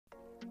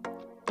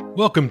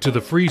Welcome to the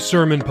free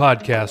sermon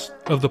podcast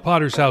of the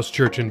Potter's House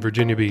Church in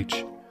Virginia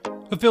Beach,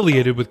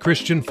 affiliated with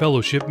Christian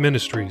Fellowship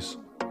Ministries.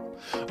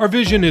 Our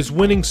vision is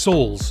winning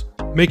souls,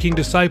 making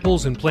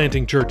disciples, and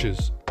planting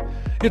churches.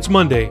 It's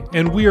Monday,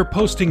 and we are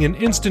posting an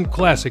instant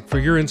classic for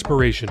your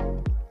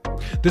inspiration.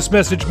 This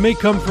message may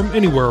come from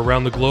anywhere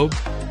around the globe,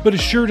 but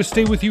is sure to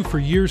stay with you for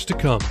years to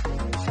come.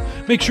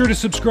 Make sure to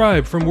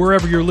subscribe from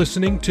wherever you're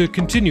listening to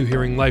continue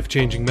hearing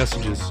life-changing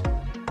messages.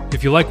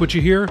 If you like what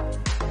you hear,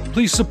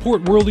 please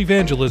support World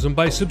Evangelism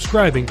by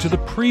subscribing to the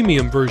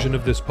premium version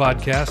of this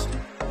podcast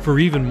for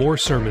even more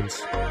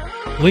sermons.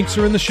 Links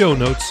are in the show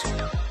notes.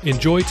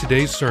 Enjoy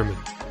today's sermon.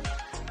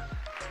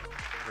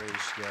 Praise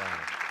God.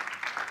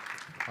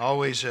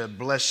 Always a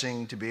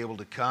blessing to be able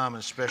to come,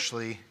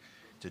 especially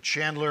to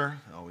Chandler.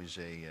 Always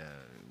a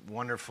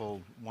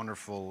wonderful,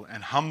 wonderful,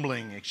 and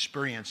humbling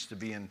experience to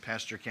be in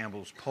Pastor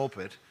Campbell's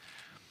pulpit.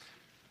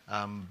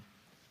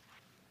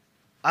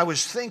 I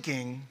was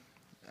thinking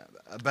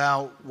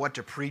about what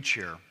to preach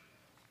here.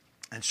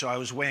 And so I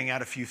was weighing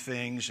out a few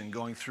things and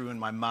going through in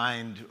my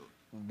mind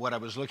what I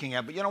was looking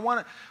at. But you know, one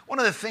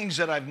of the things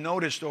that I've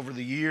noticed over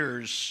the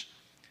years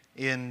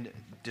in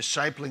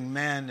discipling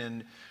men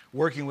and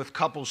working with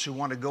couples who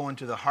want to go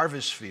into the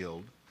harvest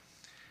field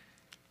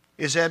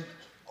is that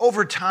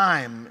over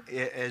time,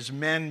 as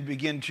men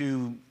begin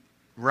to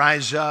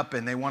rise up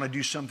and they want to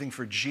do something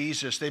for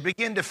Jesus, they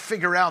begin to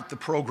figure out the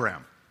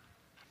program.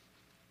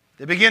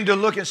 They begin to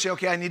look and say,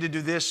 okay, I need to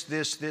do this.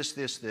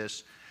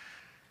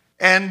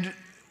 And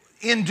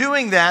in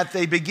doing that,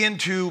 they begin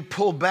to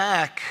pull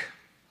back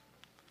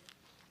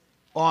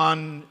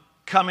on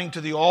coming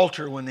to the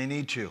altar when they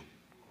need to.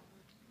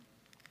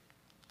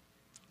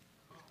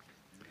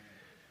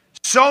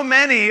 So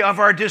many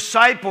of our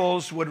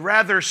disciples would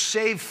rather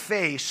save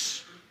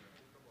face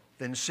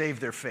than save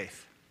their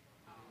faith.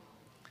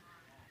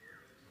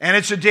 And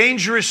it's a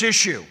dangerous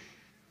issue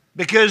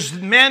because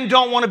men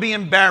don't want to be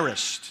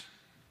embarrassed.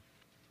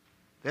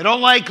 They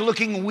don't like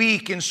looking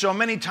weak, and so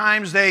many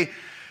times they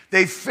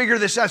figure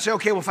this out. Say,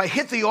 okay, well, if I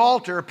hit the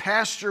altar,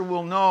 pastor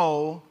will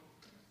know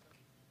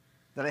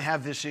that I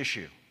have this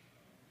issue.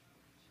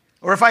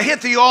 Or if I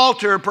hit the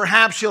altar,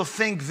 perhaps he'll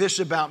think this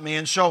about me.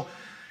 And so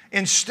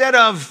instead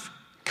of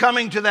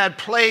coming to that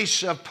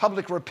place of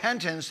public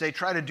repentance, they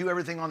try to do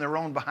everything on their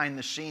own behind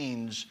the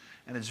scenes,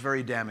 and it's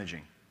very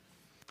damaging.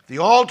 The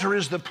altar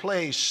is the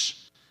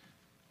place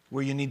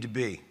where you need to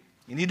be.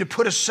 You need to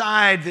put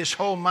aside this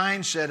whole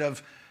mindset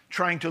of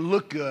trying to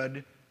look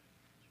good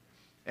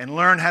and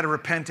learn how to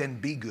repent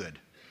and be good.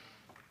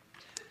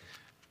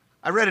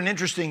 I read an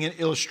interesting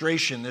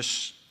illustration.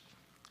 This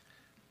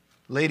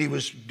lady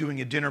was doing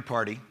a dinner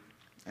party,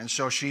 and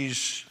so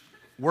she's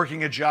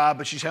working a job,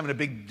 but she's having a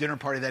big dinner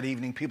party that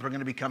evening. People are going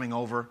to be coming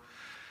over.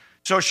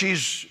 So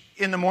she's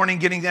in the morning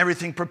getting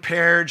everything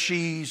prepared.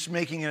 She's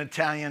making an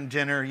Italian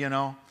dinner, you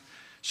know.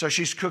 So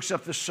she cooks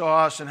up the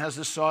sauce and has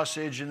the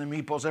sausage and the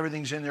meatballs.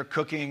 Everything's in there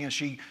cooking, and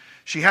she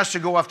has to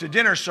go off to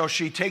dinner, so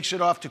she takes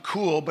it off to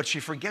cool, but she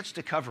forgets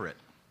to cover it.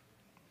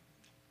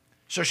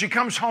 So she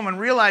comes home and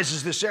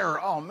realizes this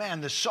error. Oh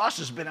man, the sauce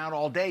has been out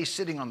all day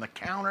sitting on the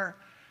counter.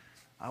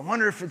 I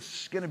wonder if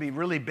it's going to be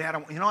really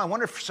bad. You know, I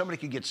wonder if somebody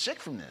could get sick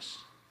from this.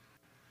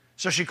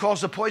 So she calls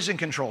the poison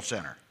control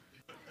center.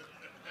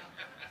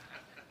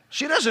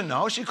 She doesn't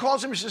know. She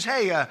calls them and says,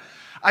 hey,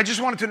 I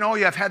just wanted to know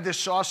I've had this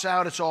sauce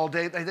out. It's all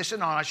day. They said,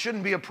 no, it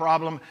shouldn't be a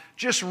problem.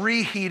 Just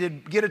reheat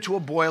it, get it to a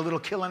boil. It'll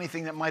kill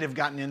anything that might have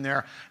gotten in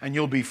there, and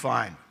you'll be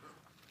fine.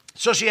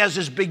 So she has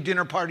this big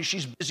dinner party.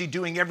 She's busy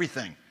doing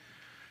everything.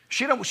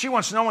 She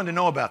wants no one to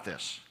know about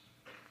this,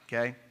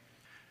 okay?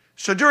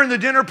 So during the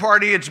dinner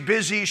party, it's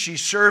busy.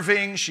 She's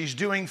serving. She's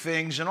doing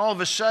things. And all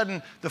of a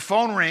sudden, the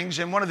phone rings,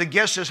 and one of the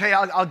guests says, hey,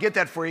 I'll get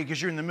that for you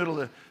because you're in the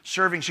middle of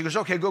serving. She goes,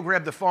 okay, go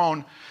grab the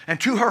phone. And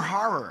to her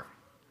horror,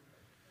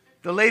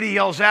 the lady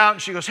yells out,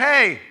 and she goes,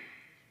 hey,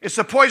 it's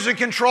the poison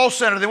control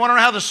center. They want to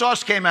know how the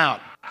sauce came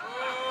out.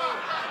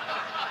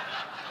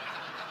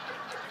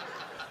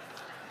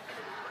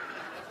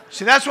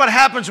 See, that's what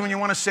happens when you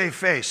want to save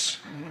face.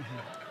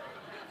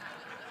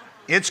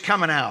 It's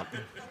coming out.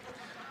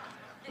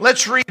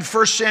 Let's read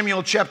 1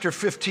 Samuel chapter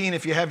 15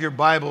 if you have your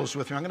Bibles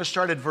with me. I'm going to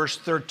start at verse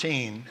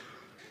 13,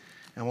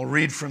 and we'll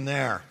read from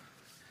there.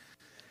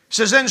 It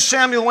says, then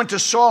Samuel went to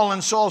Saul,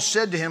 and Saul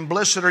said to him,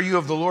 blessed are you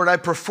of the Lord. I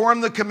perform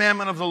the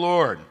commandment of the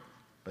Lord.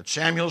 But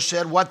Samuel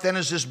said, what then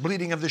is this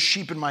bleating of the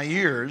sheep in my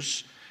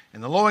ears,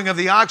 and the lowing of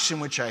the oxen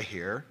which I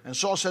hear? And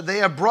Saul said, they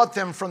have brought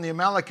them from the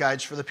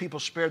Amalekites, for the people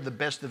spared the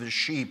best of his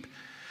sheep,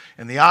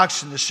 and the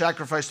oxen to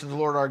sacrifice to the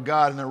Lord our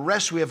God, and the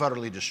rest we have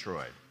utterly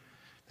destroyed.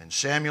 Then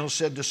Samuel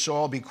said to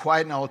Saul, be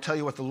quiet, and I will tell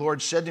you what the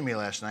Lord said to me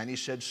last night. And he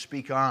said,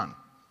 speak on.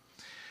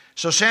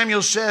 So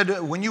Samuel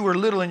said, when you were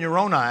little in your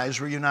own eyes,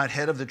 were you not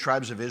head of the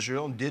tribes of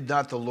Israel? Did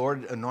not the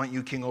Lord anoint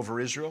you king over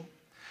Israel?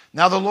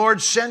 Now the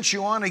Lord sent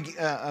you on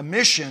a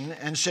mission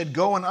and said,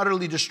 go and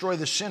utterly destroy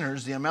the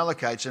sinners, the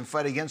Amalekites, and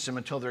fight against them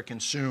until they're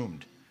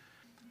consumed.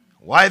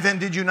 Why then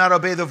did you not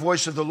obey the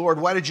voice of the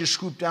Lord? Why did you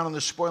swoop down on the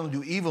spoil and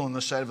do evil in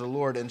the sight of the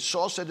Lord? And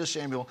Saul said to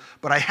Samuel,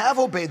 but I have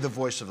obeyed the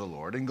voice of the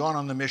Lord and gone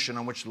on the mission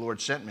on which the Lord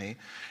sent me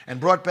and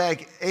brought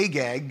back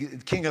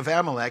Agag, king of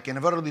Amalek, and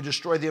have utterly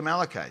destroyed the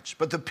Amalekites.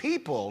 But the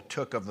people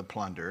took of the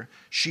plunder,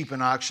 sheep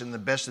and oxen, the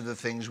best of the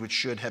things which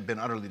should have been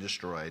utterly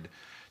destroyed,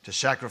 to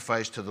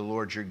sacrifice to the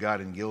Lord your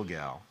God in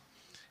Gilgal.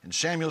 And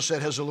Samuel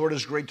said, has the Lord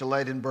his great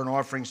delight in burnt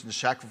offerings and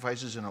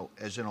sacrifices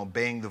as in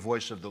obeying the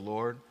voice of the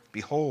Lord?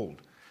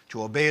 Behold,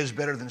 to obey is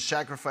better than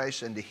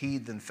sacrifice, and to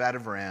heed than fat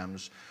of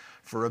rams.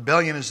 For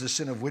rebellion is the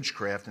sin of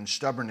witchcraft, and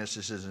stubbornness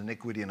is his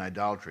iniquity and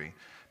idolatry.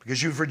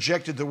 Because you've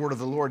rejected the word of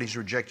the Lord, he's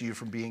rejected you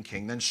from being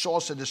king. Then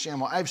Saul said to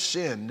Samuel, I've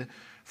sinned,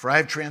 for I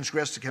have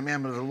transgressed the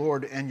commandment of the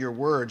Lord and your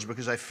words,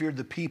 because I feared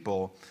the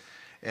people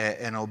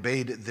and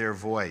obeyed their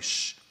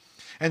voice.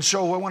 And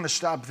so I want to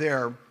stop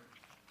there,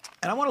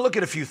 and I want to look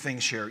at a few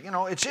things here. You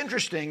know, it's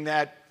interesting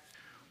that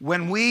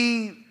when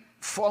we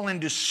fall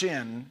into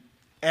sin,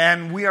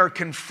 and we are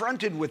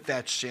confronted with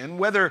that sin,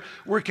 whether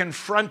we're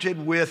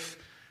confronted with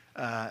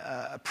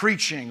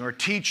preaching or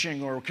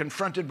teaching or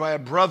confronted by a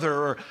brother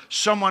or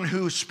someone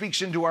who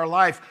speaks into our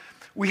life,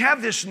 we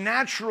have this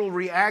natural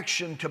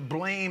reaction to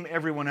blame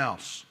everyone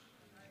else.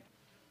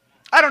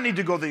 I don't need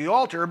to go to the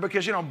altar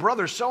because,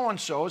 brother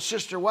so-and-so,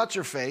 sister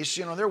what's-her-face,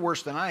 they're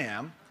worse than I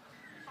am.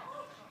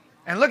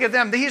 And look at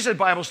them. He's a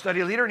Bible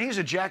study leader and he's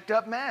a jacked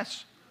up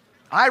mess.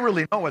 I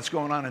really know what's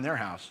going on in their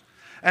house.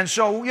 And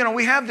so,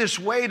 we have this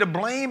way to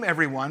blame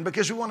everyone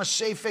because we want to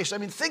save face. I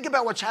mean, think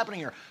about what's happening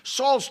here.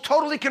 Saul's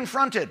totally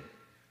confronted.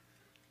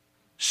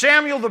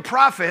 Samuel the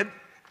prophet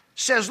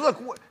says, look,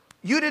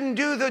 you didn't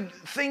do the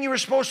thing you were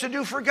supposed to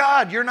do for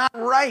God. You're not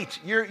right.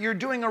 You're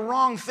doing a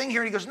wrong thing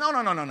here. And he goes, no,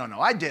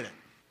 I did it.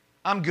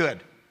 I'm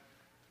good.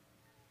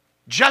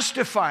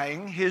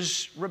 Justifying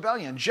his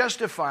rebellion,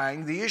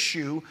 justifying the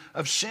issue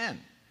of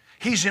sin.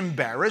 He's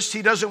embarrassed.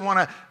 He doesn't want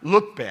to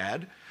look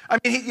bad. I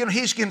mean,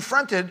 he's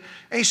confronted,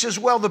 and he says,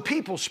 well, the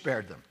people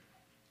spared them.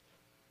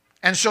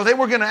 And so they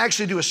were going to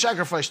actually do a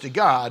sacrifice to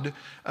God,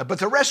 but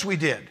the rest we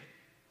did.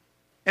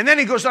 And then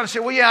he goes on to say,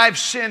 well, yeah, I've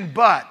sinned,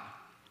 but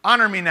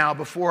honor me now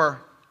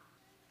before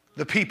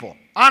the people.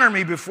 Honor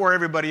me before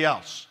everybody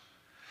else.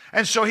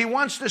 And so he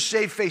wants to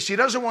save face. He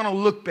doesn't want to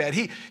look bad.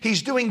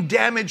 He's doing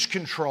damage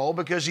control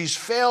because he's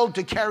failed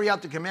to carry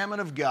out the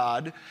commandment of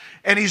God,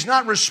 and he's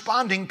not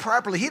responding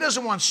properly. He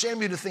doesn't want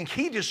Samuel to think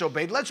he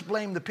disobeyed. Let's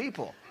blame the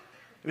people.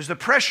 It was the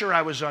pressure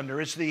I was under.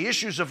 It's the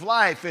issues of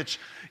life. It's,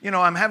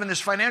 I'm having this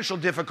financial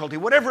difficulty.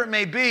 Whatever it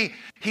may be,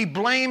 he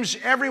blames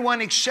everyone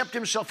except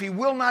himself. He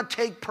will not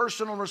take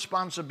personal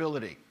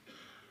responsibility.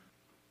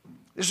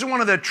 This is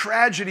one of the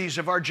tragedies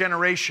of our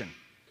generation.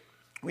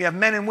 We have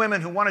men and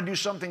women who want to do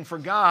something for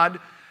God,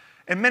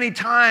 and many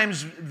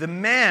times the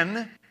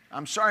men,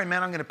 I'm sorry,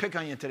 men, I'm going to pick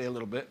on you today a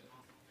little bit.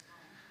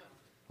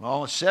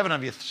 Well, 7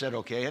 of you said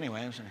okay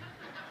anyway.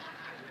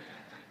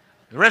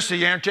 The rest of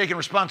you aren't taking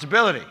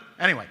responsibility.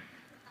 Anyway.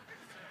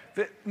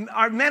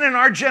 Our men in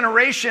our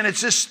generation, it's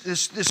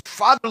this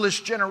fatherless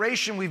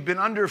generation we've been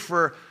under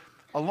for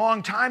a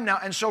long time now,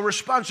 and so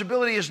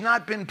responsibility has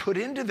not been put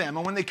into them.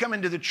 And when they come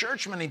into the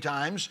church many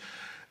times,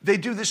 they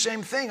do the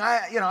same thing.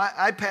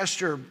 I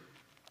pastor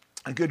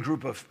a good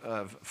group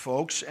of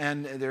folks,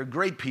 and they're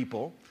great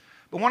people.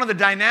 But one of the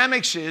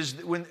dynamics is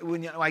that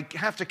when I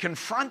have to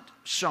confront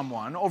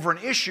someone over an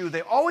issue,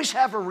 they always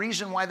have a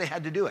reason why they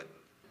had to do it.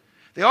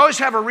 They always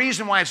have a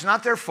reason why it's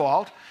not their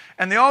fault,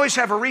 and they always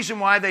have a reason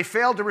why they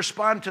failed to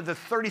respond to the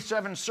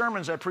 37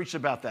 sermons I preached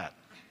about that.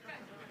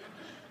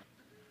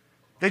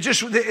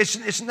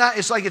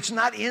 It's like it's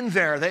not in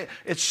there.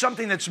 It's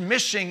something that's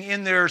missing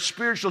in their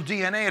spiritual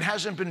DNA. It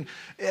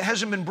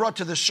hasn't been brought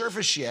to the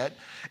surface yet,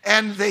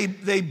 and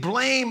they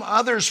blame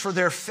others for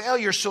their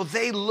failure so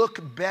they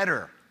look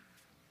better,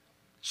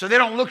 so they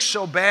don't look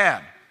so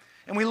bad.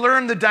 And we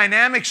learn the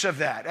dynamics of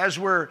that as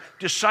we're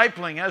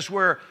discipling, as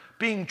we're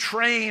being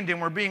trained and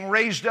we're being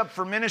raised up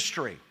for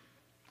ministry.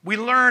 We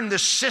learn the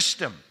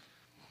system,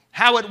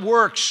 how it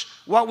works,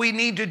 what we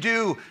need to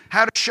do,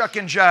 how to shuck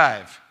and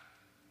jive.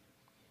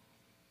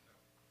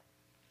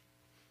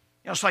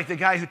 It's like the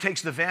guy who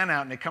takes the van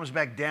out and it comes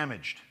back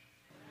damaged.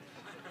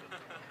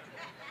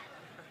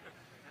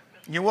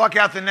 You walk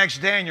out the next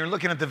day and you're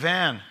looking at the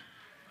van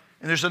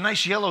and there's a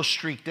nice yellow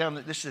streak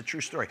this is a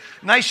true story,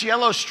 nice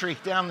yellow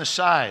streak down the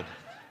side.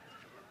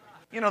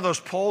 Those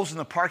poles in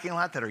the parking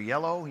lot that are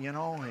yellow,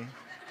 And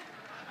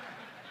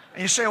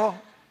you say,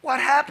 well, what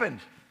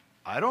happened?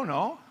 I don't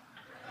know.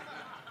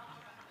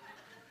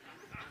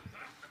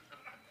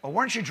 Well,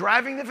 weren't you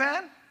driving the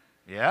van?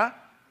 Yeah.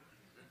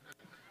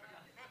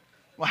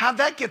 Well, how'd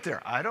that get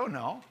there? I don't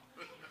know.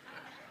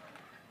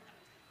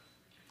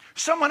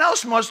 Someone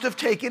else must have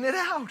taken it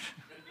out.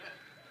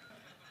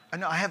 I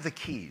know, I have the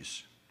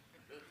keys.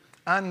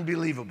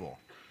 Unbelievable.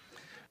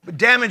 But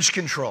damage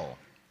control.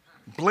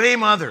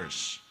 Blame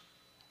others.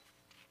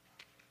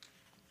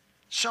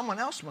 Someone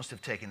else must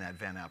have taken that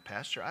van out,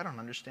 Pastor. I don't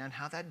understand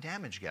how that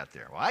damage got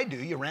there. Well, I do.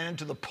 You ran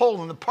into the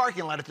pole in the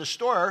parking lot at the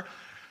store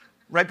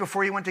right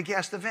before he went to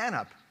gas the van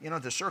up. You know,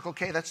 the Circle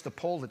K, that's the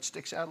pole that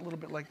sticks out a little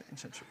bit like that. He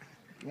said,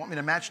 you want me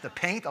to match the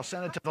paint? I'll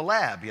send it to the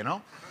lab, you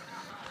know.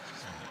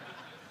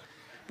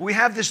 But we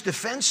have this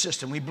defense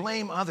system. We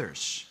blame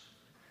others.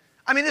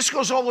 I mean, this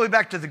goes all the way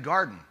back to the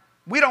garden.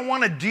 We don't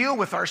want to deal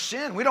with our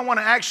sin. We don't want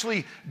to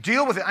actually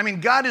deal with it. I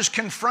mean, God is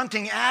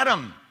confronting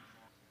Adam.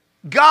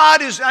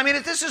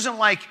 This isn't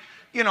like,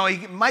 you know,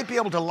 he might be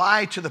able to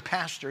lie to the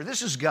pastor.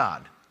 This is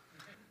God.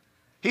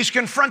 He's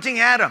confronting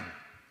Adam.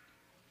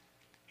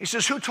 He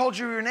says, who told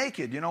you were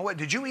naked? You know what?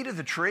 Did you eat of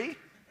the tree?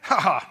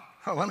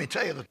 Well, let me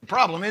tell you, the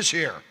problem is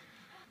here.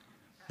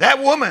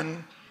 That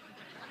woman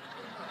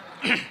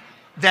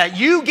that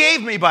you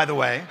gave me, by the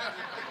way,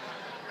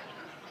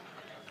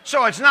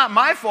 so it's not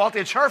my fault,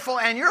 it's her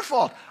fault and your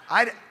fault.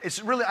 I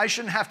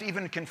shouldn't have to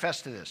even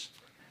confess to this.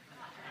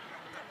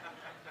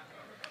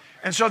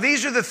 And so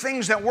these are the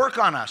things that work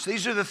on us.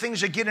 These are the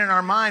things that get in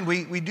our mind.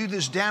 We do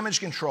this damage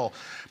control.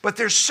 But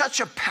there's such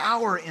a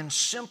power in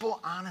simple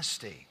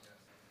honesty,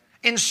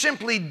 in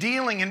simply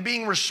dealing and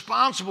being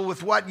responsible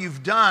with what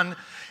you've done.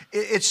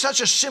 It's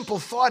such a simple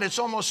thought. It's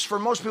almost, for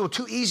most people,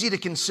 too easy to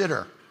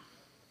consider.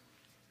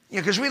 You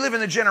know, because we live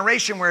in a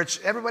generation where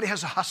everybody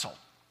has a hustle.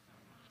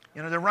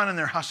 You know, they're running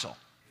their hustle.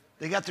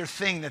 They got their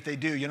thing that they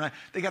do. You know,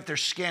 they got their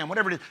scam,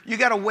 whatever it is. You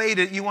got a way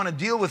you want to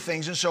deal with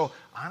things. And so,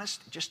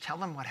 honest, just tell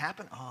them what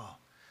happened. Oh,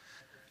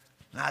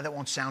 that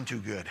won't sound too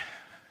good.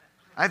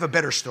 I have a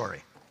better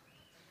story.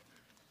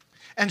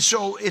 And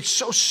so it's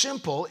so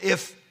simple.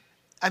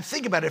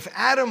 Think about it, if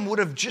Adam would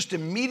have just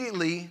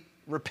immediately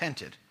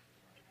repented,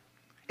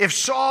 if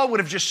Saul would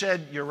have just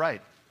said, you're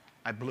right,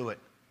 I blew it.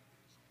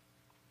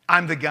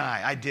 I'm the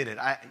guy. I did it.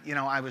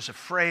 I was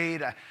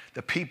afraid.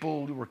 The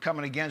people were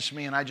coming against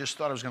me, and I just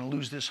thought I was going to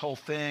lose this whole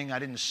thing. I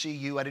didn't see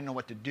you. I didn't know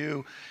what to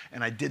do,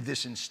 and I did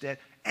this instead.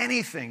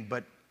 Anything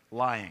but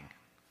lying.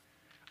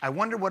 I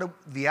wonder what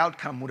the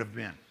outcome would have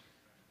been,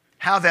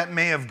 how that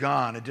may have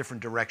gone a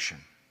different direction.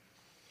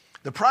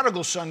 The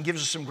prodigal son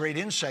gives us some great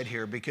insight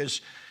here,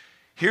 because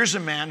here's a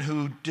man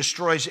who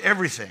destroys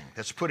everything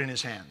that's put in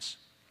his hands.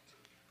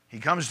 He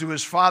comes to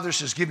his father,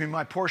 says, give me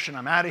my portion.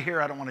 I'm out of here.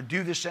 I don't want to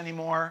do this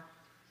anymore.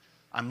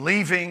 I'm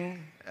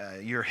leaving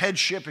your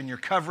headship and your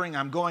covering.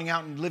 I'm going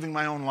out and living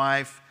my own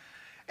life.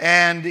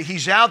 And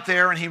he's out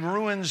there and he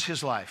ruins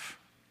his life.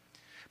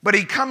 But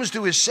he comes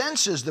to his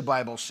senses, the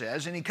Bible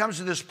says, and he comes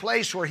to this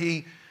place where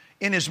he,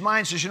 in his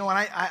mind, says, you know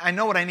what, I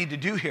know what I need to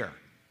do here.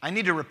 I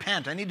need to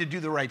repent. I need to do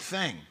the right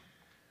thing.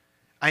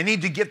 I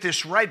need to get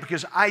this right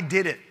because I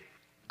did it.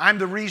 I'm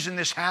the reason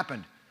this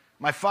happened.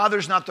 My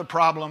father's not the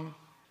problem.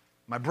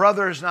 My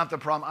brother is not the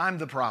problem. I'm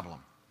the problem.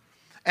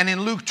 And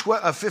in Luke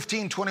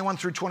 15, 21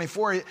 through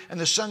 24, and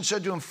the son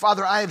said to him,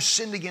 Father, I have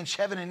sinned against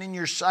heaven and in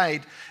your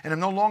sight, and am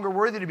no longer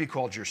worthy to be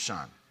called your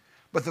son.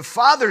 But the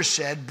father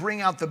said, bring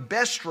out the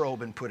best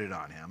robe and put it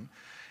on him,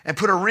 and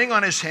put a ring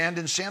on his hand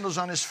and sandals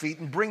on his feet,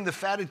 and bring the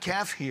fatted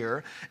calf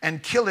here,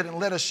 and kill it, and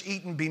let us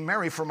eat and be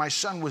merry. For my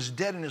son was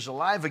dead and is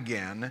alive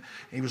again.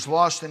 He was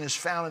lost and is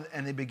found,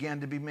 and they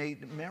began to be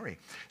made merry.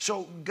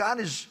 So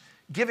God is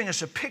giving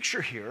us a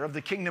picture here of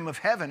the kingdom of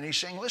heaven, and he's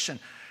saying, listen,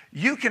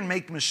 you can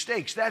make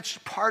mistakes. That's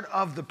part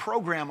of the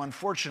program,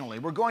 unfortunately.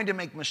 We're going to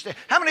make mistakes.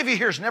 How many of you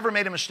here has never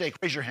made a mistake?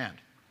 Raise your hand.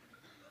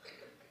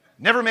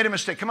 Never made a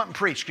mistake. Come up and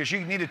preach because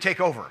you need to take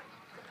over.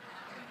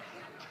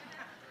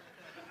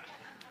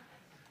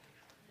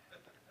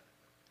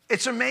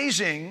 It's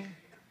amazing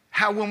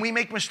how when we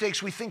make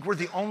mistakes, we think we're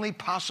the only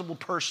possible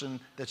person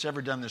that's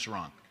ever done this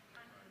wrong.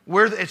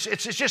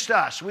 It's just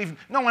us.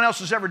 No one else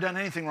has ever done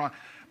anything wrong.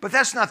 But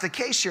that's not the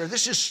case here.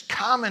 This is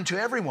common to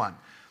everyone.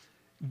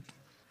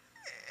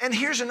 And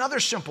here's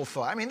another simple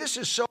thought. I mean, this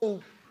is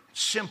so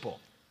simple,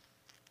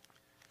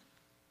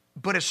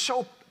 but it's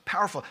so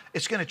powerful.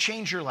 It's going to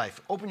change your life.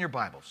 Open your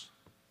Bibles.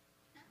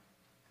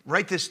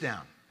 Write this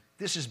down.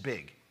 This is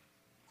big.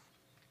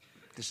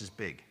 This is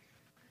big.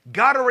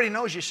 God already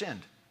knows you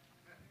sinned.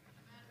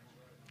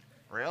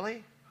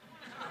 Really?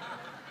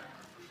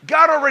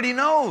 God already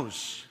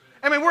knows.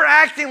 I mean, we're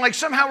acting like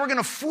somehow we're going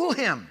to fool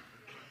him.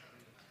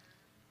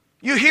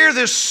 You hear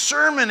this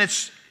sermon.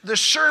 It's the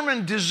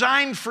sermon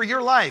designed for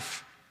your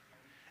life.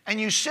 And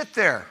you sit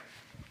there.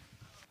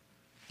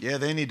 Yeah,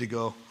 they need to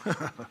go.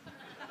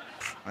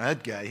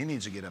 That guy, he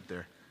needs to get up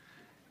there.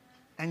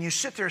 And you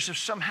sit there as if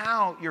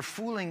somehow you're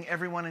fooling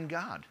everyone in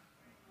God.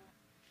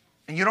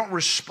 And you don't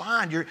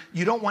respond.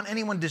 You don't want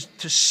anyone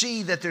to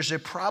see that there's a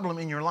problem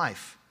in your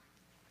life.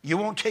 You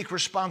won't take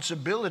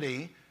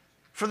responsibility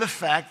for the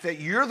fact that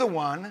you're the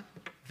one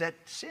that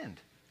sinned.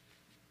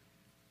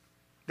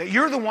 That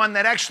you're the one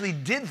that actually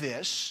did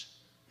this.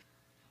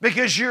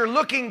 Because you're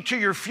looking to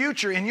your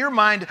future. In your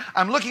mind,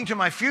 I'm looking to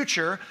my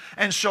future.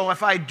 And so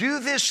if I do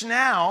this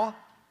now,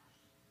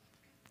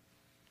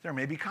 there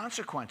may be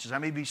consequences. I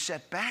may be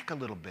set back a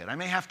little bit. I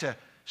may have to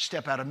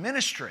step out of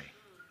ministry.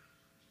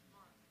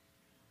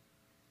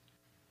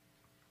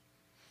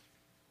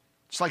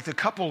 It's like the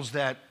couples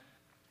that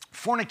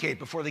fornicate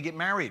before they get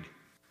married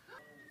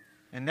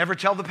and never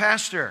tell the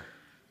pastor.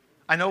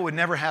 I know it would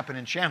never happen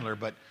in Chandler,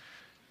 but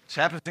this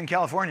happens in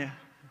California.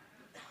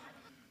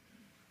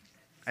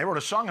 I wrote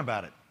a song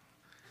about it.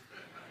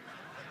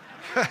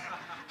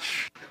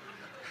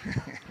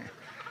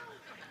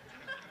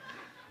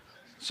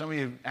 Some of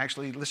you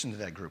actually listen to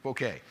that group.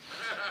 Okay.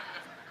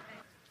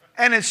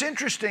 And it's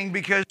interesting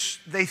because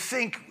they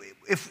think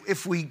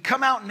if we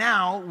come out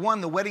now,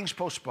 one, the wedding's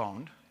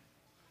postponed.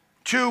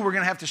 Two, we're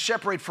going to have to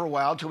separate for a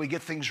while till we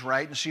get things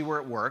right and see where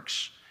it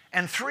works.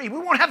 And three, we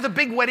won't have the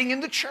big wedding in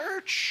the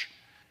church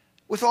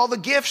with all the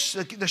gifts,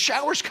 the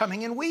shower's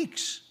coming in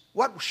weeks.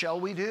 What shall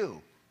we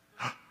do?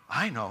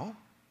 I know.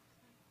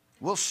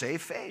 We'll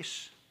save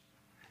face,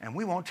 and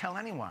we won't tell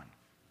anyone.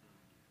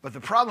 But the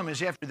problem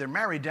is after they're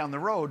married down the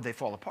road, they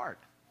fall apart.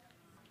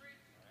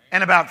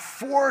 And about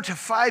 4 to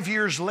 5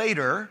 years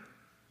later,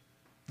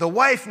 the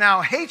wife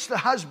now hates the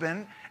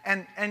husband,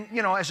 and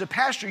you know, as a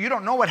pastor, you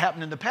don't know what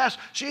happened in the past,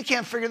 so you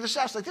can't figure this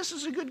out. It's like, this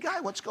is a good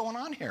guy. What's going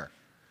on here?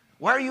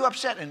 Why are you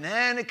upset? And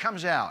then it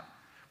comes out.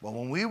 Well,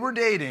 when we were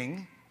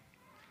dating,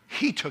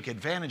 he took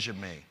advantage of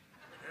me.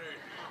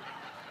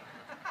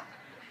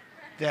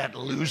 That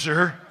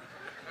loser.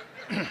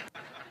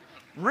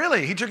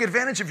 Really, he took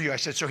advantage of you. I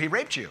said, so he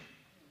raped you.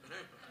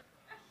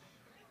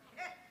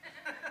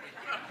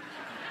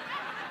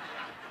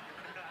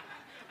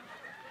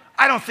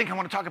 I don't think I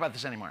want to talk about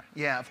this anymore.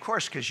 Yeah, of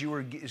course, because you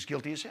were as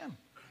guilty as him.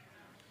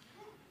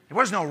 It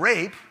was no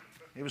rape.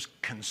 It was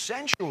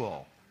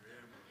consensual.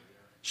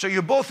 So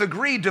you both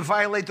agreed to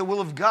violate the will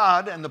of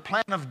God and the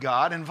plan of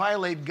God and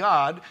violate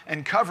God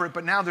and cover it,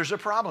 but now there's a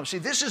problem. See,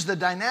 this is the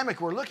dynamic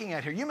we're looking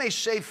at here. You may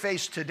save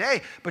face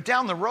today, but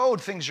down the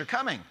road, things are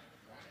coming.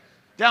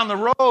 Down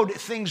the road,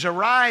 things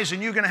arise,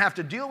 and you're going to have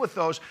to deal with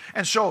those.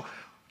 And so,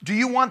 do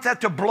you want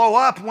that to blow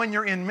up when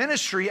you're in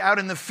ministry out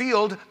in the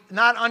field,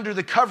 not under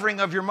the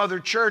covering of your mother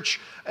church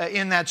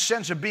in that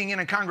sense of being in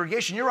a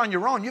congregation? You're on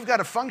your own. You've got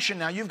to function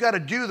now. You've got to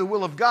do the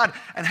will of God.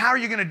 And how are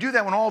you going to do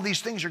that when all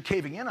these things are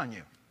caving in on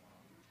you?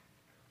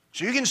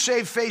 So you can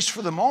save face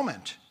for the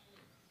moment.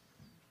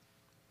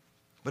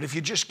 But if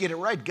you just get it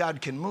right,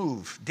 God can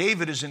move.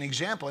 David is an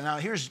example. Now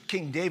here's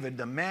King David,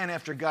 the man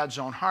after God's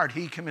own heart.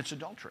 He commits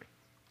adultery.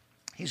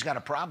 He's got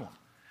a problem.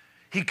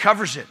 He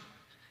covers it.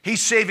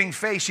 He's saving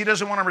face. He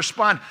doesn't want to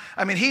respond.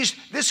 I mean,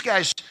 this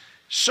guy's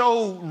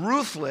so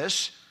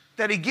ruthless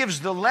that he gives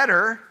the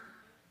letter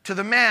to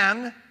the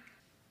man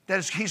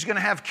that he's going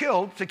to have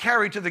killed to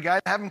carry to the guy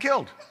to have him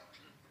killed.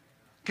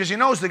 Because he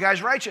knows the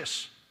guy's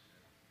righteous.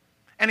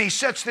 And he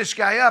sets this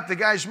guy up. The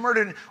guy's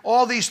murdered.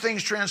 All these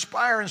things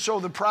transpire. And so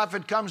the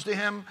prophet comes to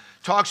him,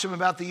 talks to him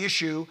about the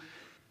issue.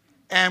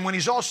 And when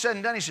he's all said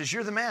and done, he says,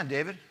 you're the man,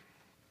 David.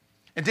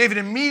 And David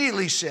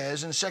immediately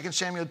says in 2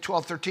 Samuel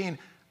 12:13,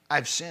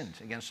 I've sinned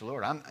against the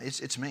Lord.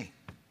 It's me.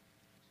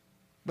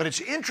 But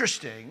it's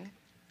interesting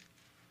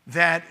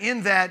that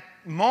in that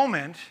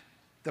moment,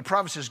 the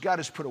prophet says, God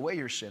has put away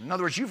your sin. In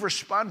other words, you've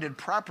responded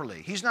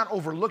properly. He's not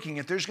overlooking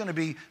it. There's going to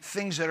be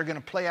things that are going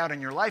to play out in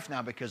your life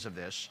now because of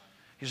this.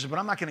 He says, but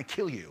I'm not going to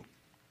kill you.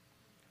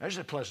 There's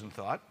a pleasant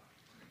thought.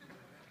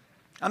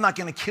 I'm not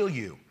going to kill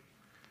you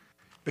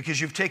because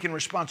you've taken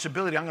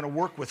responsibility. I'm going to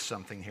work with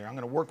something here. I'm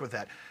going to work with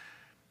that.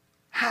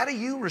 How do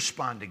you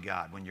respond to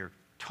God when you're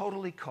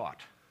totally caught?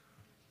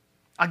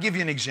 I'll give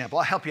you an example.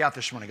 I'll help you out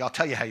this morning. I'll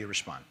tell you how you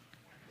respond.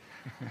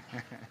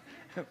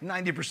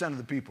 90% of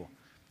the people.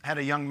 I had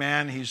a young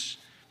man. He's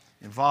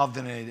involved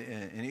in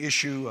an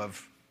issue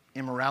of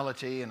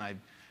immorality, and I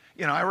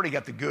already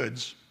got the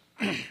goods.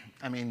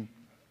 I mean,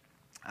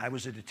 I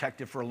was a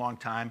detective for a long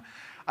time.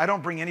 I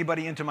don't bring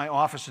anybody into my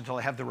office until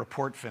I have the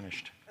report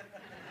finished.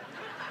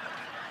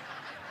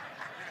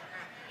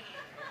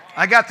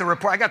 I got the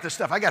report. I got the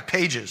stuff. I got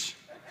pages.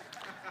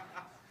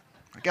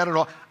 I got it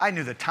all. I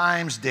knew the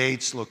times,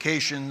 dates,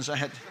 locations.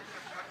 I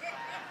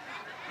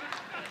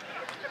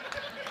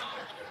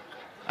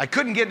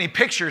couldn't get any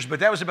pictures, but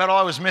that was about all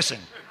I was missing.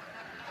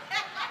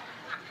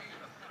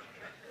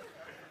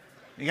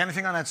 You got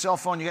anything on that cell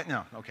phone?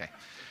 No? Okay.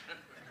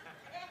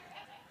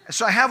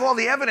 So I have all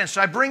the evidence.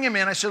 So I bring him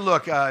in. I said,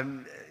 look,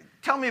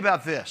 tell me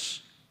about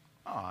this.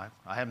 Oh,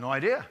 I have no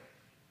idea.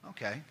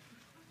 Okay.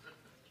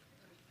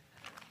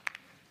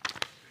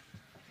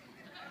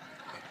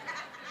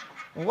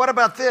 Well, what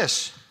about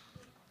this?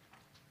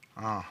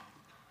 Oh.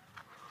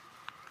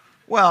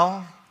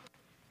 Well,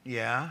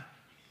 yeah.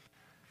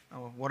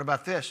 Oh, what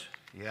about this?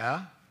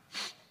 Yeah.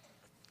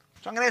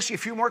 So I'm going to ask you a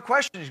few more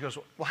questions. He goes,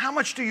 well, how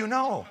much do you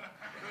know?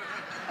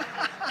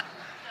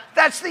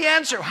 That's the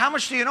answer. How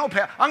much do you know,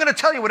 Pat? I'm going to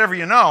tell you whatever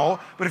you know,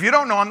 but if you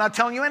don't know, I'm not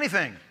telling you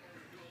anything.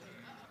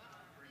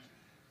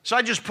 So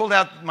I just pulled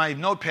out my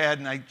notepad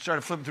and I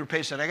started flipping through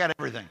pages. I got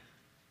everything.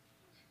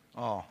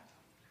 Oh.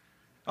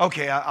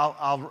 Okay,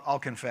 I'll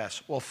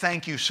confess. Well,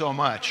 thank you so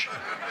much.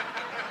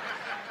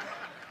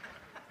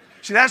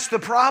 See, that's the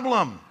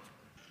problem.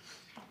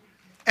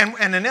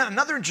 And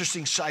another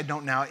interesting side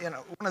note now,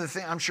 one of the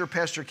things, I'm sure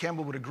Pastor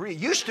Campbell would agree, it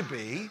used to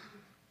be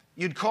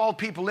you'd call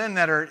people in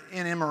that are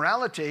in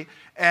immorality,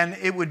 and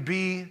it would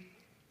be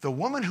the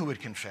woman who would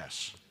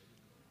confess.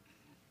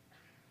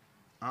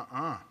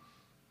 Now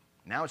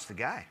it's the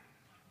guy.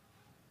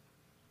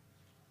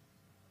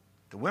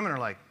 The women are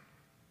like,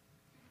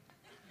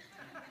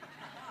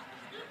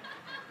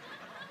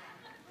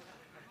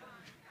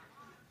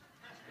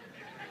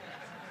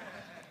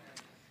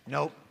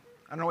 Nope.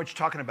 I don't know what you're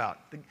talking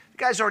about. The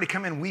guy's already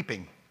come in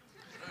weeping.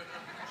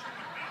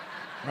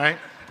 Right?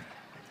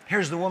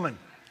 Here's the woman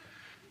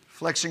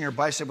flexing her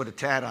bicep with a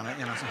tat on it,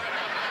 you know.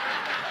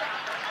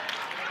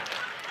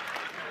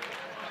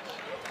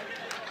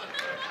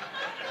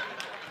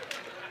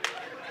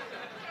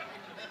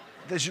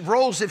 The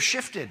roles have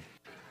shifted.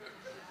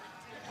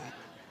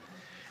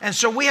 And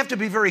so we have to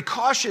be very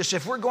cautious.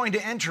 If we're going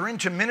to enter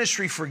into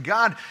ministry for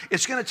God,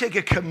 it's going to take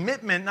a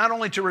commitment not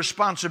only to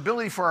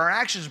responsibility for our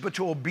actions, but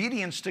to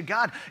obedience to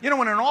God. You know,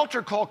 when an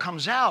altar call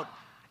comes out,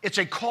 it's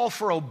a call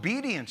for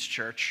obedience,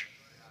 church.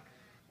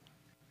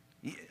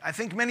 I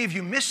think many of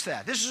you miss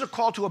that. This is a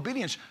call to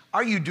obedience.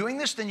 Are you doing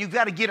this? Then you've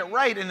got to get it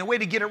right. And the way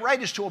to get it right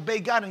is to obey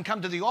God and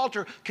come to the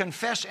altar,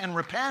 confess and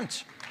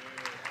repent.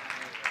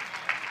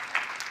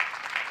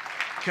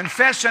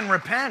 Confess and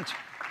repent.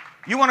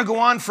 You want to go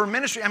on for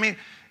ministry? I mean,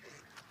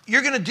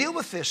 you're going to deal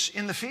with this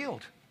in the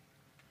field.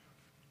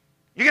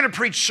 You're going to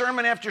preach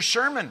sermon after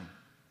sermon,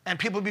 and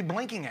people will be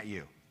blinking at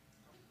you.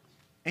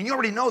 And you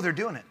already know they're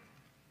doing it.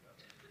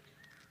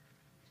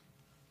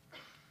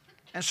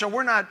 And so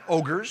we're not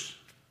ogres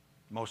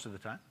most of the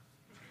time.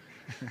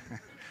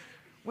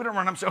 We don't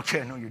run up and say,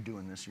 okay, I know you're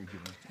doing this. You're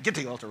doing this. Get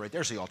to the altar right.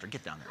 There's the altar.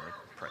 Get down there. Right?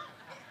 Pray.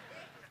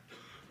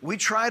 We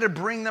try to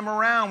bring them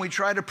around. We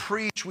try to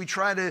preach. We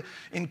try to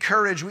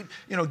encourage. We,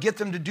 get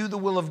them to do the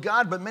will of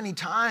God. But many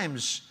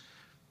times,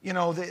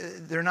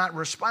 they're not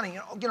responding.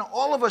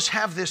 All of us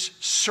have this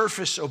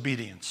surface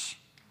obedience.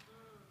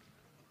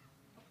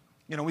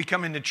 We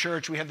come into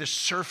church. We have this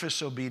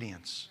surface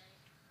obedience.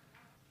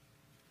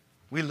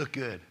 We look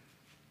good.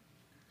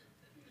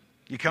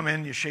 You come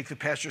in, you shake the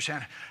pastor's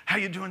hand. How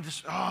you doing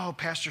this? Oh,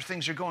 pastor,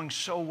 things are going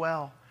so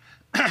well.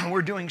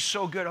 We're doing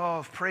so good.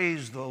 Oh,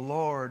 praise the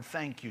Lord.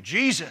 Thank you,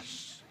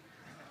 Jesus.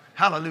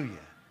 Hallelujah.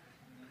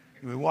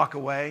 We walk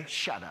away.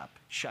 Shut up.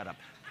 Shut up.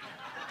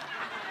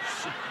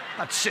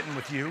 Not sitting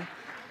with you.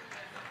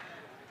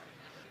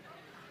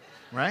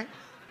 Right?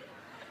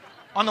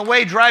 On the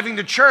way driving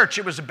to church,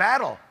 it was a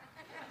battle.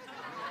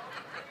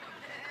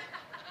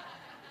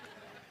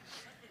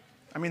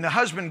 I mean, the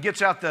husband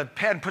gets out the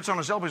pad and puts on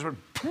his elbows,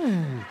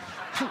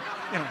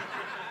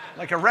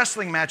 like a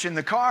wrestling match in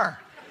the car.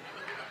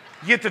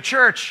 You get to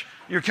church,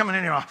 you're coming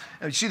in here,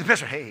 you see the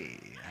pastor, hey.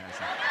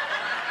 It's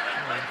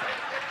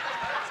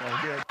all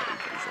good.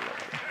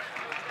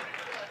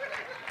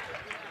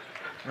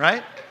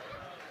 Right?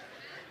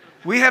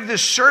 We have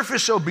this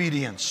surface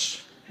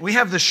obedience. We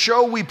have the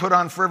show we put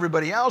on for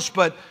everybody else,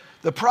 but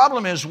the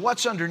problem is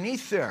what's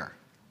underneath there.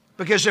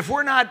 Because if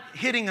we're not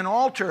hitting an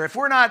altar, if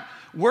we're not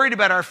worried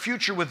about our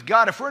future with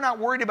God, if we're not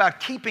worried about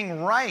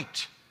keeping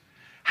right,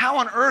 how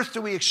on earth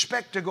do we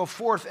expect to go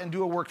forth and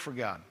do a work for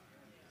God?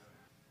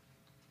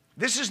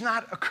 This is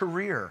not a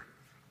career.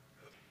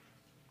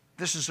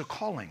 This is a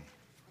calling.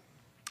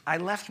 I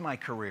left my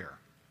career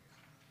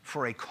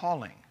for a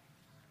calling.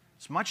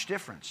 It's much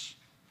difference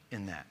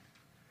in that.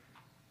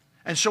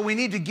 And so we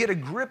need to get a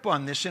grip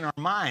on this in our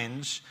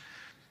minds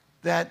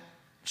that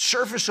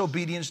surface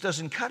obedience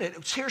doesn't cut it.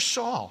 Here's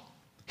Saul.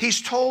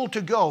 He's told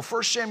to go.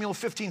 1 Samuel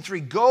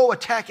 15:3, go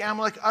attack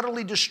Amalek,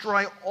 utterly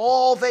destroy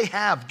all they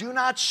have. Do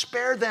not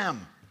spare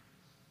them,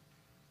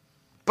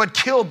 but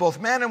kill both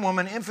man and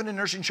woman, infant and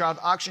nursing child,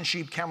 oxen,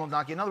 sheep, camel,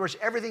 donkey. In other words,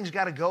 everything's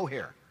got to go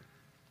here.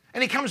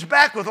 And he comes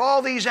back with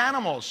all these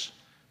animals.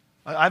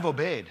 I've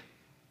obeyed.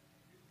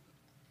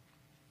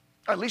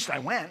 At least I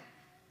went.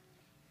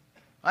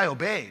 I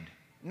obeyed.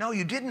 No,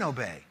 you didn't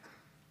obey.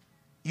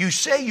 You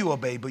say you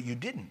obeyed, but you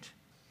didn't.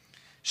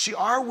 See,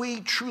 are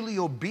we truly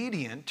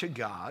obedient to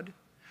God?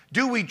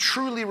 Do we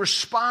truly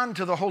respond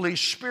to the Holy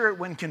Spirit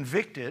when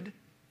convicted?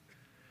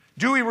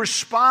 Do we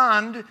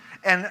respond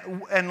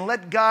and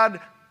let God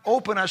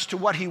open us to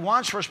what He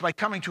wants for us by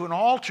coming to an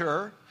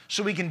altar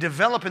so we can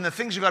develop in the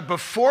things of God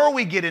before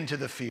we get into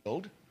the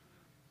field?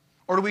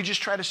 Or do we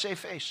just try to save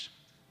face?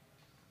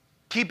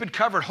 Keep it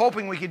covered,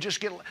 hoping we can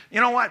just get,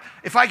 you know what?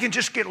 If I can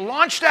just get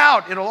launched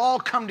out, it'll all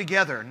come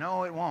together.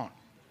 No, it won't.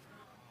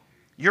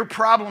 Your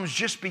problems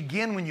just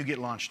begin when you get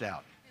launched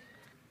out.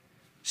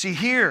 See,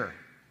 here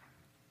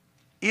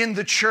in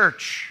the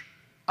church,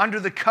 under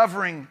the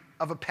covering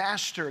of a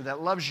pastor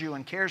that loves you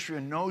and cares for you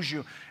and knows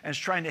you and is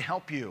trying to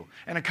help you,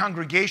 and a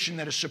congregation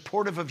that is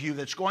supportive of you,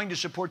 that's going to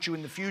support you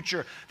in the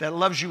future, that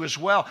loves you as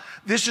well,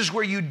 this is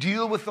where you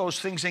deal with those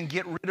things and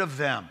get rid of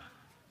them.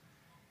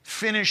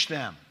 Finish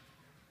them.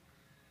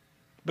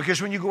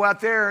 Because when you go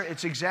out there,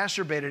 it's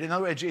exacerbated. In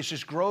other words, it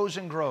just grows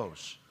and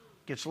grows.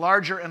 Gets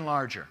larger and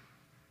larger.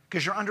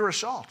 Because you're under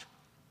assault.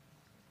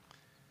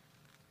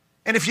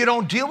 And if you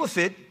don't deal with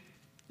it,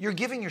 you're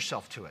giving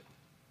yourself to it.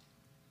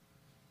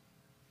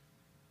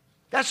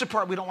 That's the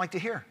part we don't like to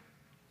hear.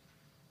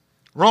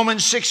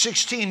 Romans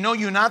 6:16, know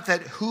you not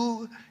that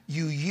who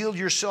you yield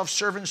yourself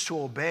servants to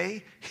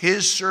obey,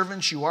 his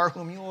servants you are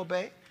whom you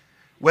obey,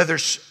 whether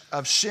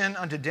of sin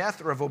unto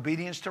death or of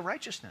obedience to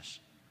righteousness.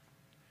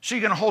 So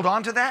you're going to hold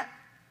on to that?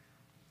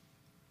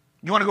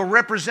 You want to go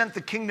represent the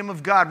kingdom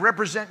of God,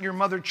 represent your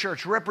mother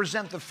church,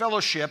 represent the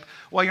fellowship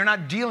while you're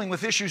not dealing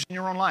with issues in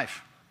your own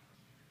life.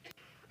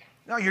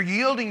 No, you're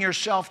yielding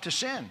yourself to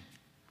sin.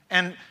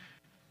 And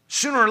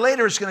sooner or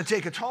later, it's going to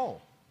take a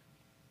toll.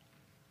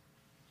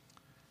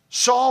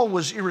 Saul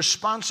was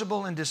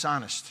irresponsible and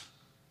dishonest,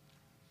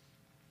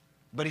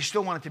 but he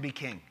still wanted to be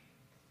king.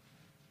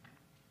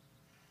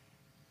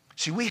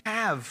 See, we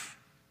have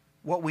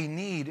what we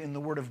need in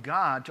the Word of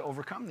God to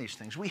overcome these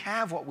things. We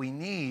have what we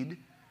need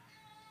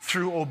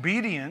through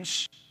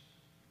obedience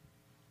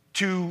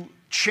to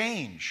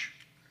change,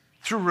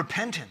 through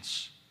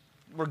repentance,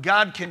 where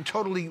God can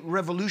totally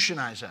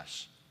revolutionize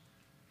us.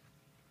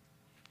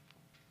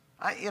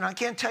 I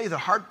can't tell you the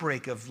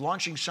heartbreak of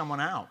launching someone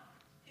out.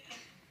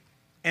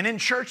 And in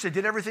church, they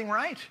did everything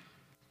right.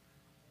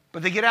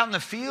 But they get out in the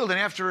field, and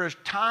after a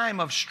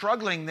time of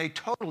struggling, they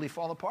totally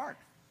fall apart.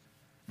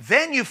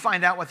 Then you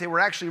find out what they were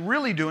actually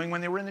really doing when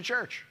they were in the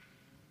church.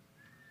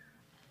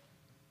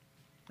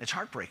 It's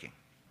heartbreaking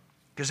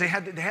because they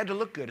had to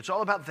look good. It's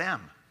all about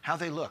them, how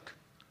they look.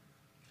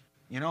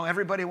 You know,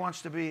 everybody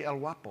wants to be el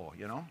guapo,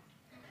 you know?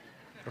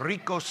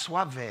 Rico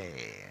suave.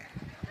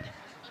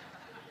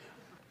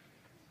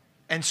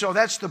 And so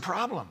that's the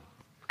problem,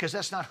 because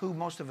that's not who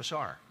most of us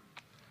are.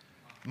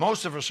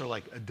 Most of us are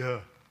like, duh,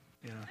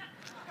 you know.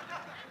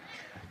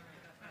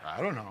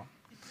 I don't know.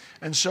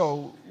 And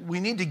so we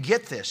need to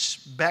get this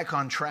back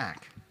on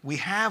track. We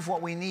have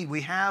what we need.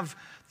 We have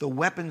the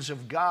weapons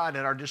of God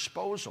at our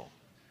disposal.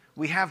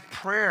 We have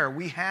prayer.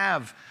 We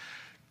have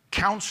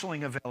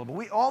counseling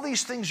available. All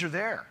these things are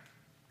there.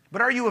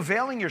 But are you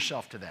availing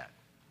yourself to that?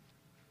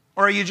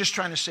 Or are you just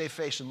trying to save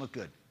face and look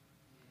good?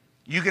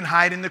 You can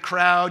hide in the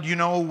crowd. You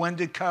know when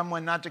to come,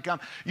 when not to come.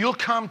 You'll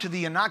come to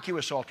the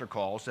innocuous altar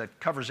calls that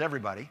covers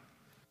everybody.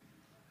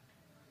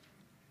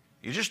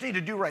 You just need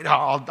to do right.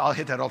 Oh, I'll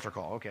hit that altar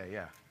call. Okay,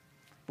 yeah.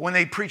 But when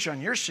they preach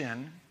on your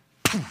sin,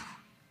 poof,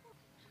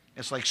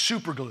 it's like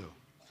super glue.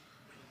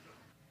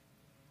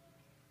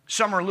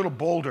 Some are a little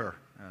bolder.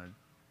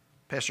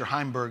 Pastor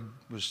Heimberg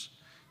was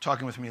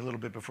talking with me a little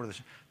bit before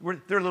this.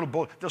 They're a little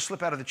bold. They'll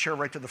slip out of the chair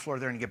right to the floor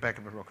there and get back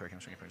up real quick.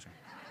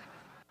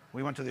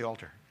 We went to the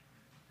altar.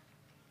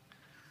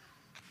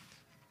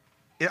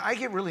 I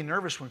get really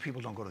nervous when people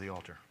don't go to the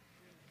altar.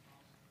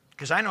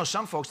 Because I know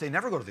some folks, they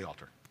never go to the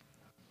altar.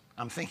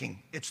 I'm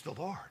thinking, it's the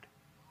Lord.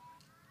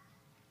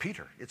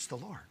 Peter, it's the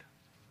Lord.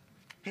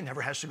 He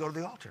never has to go to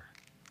the altar.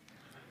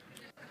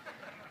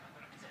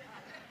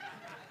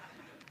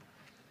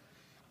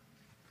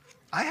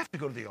 I have to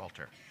go to the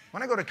altar.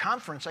 When I go to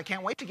conference, I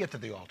can't wait to get to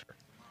the altar.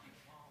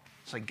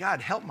 It's like,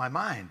 God, help my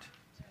mind.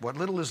 What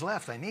little is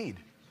left, I need.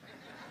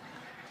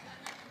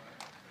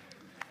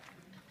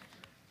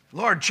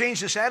 Lord,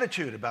 change this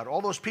attitude about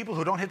all those people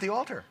who don't hit the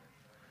altar.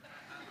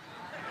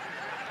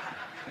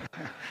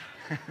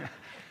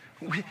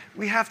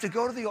 We have to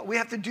go to the altar. We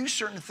have to do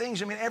certain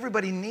things. I mean,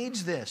 everybody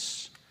needs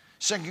this.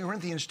 2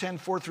 Corinthians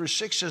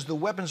 10:4-6 says, the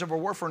weapons of our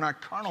warfare are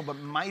not carnal, but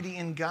mighty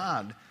in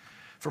God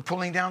for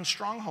pulling down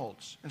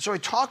strongholds. And so he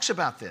talks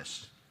about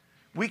this.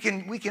 We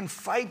can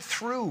fight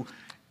through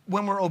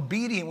when we're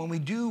obedient, when we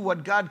do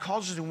what God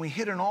calls us, when we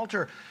hit an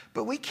altar.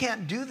 But we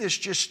can't do this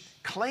just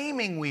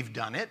claiming we've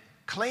done it,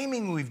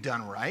 claiming we've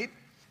done right.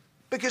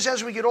 Because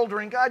as we get older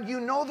in God, you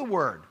know the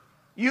Word.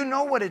 You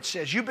know what it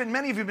says.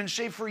 Many of you have been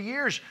saved for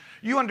years.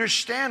 You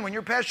understand when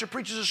your pastor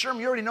preaches a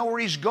sermon, you already know where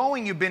he's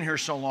going. You've been here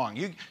so long.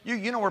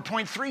 You know where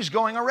point 3 is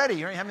going already.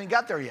 You haven't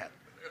got there yet.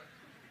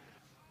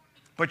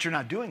 But you're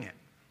not doing it.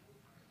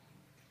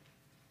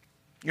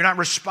 You're not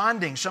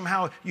responding.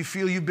 Somehow you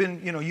feel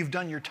you've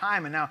done your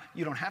time and now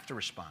you don't have to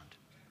respond.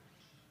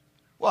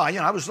 Well,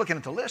 I was looking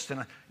at the list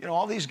and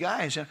all these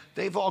guys,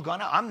 they've all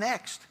gone out. I'm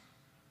next.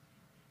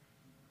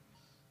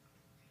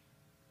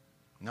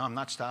 No, I'm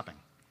not stopping.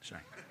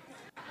 Sorry.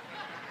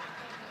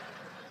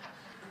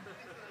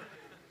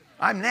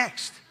 I'm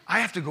next.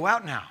 I have to go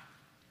out now.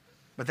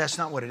 But that's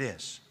not what it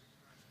is.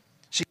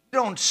 See, you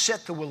don't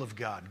set the will of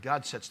God.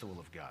 God sets the will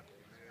of God.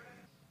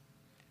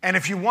 And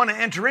if you want to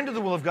enter into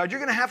the will of God, you're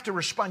going to have to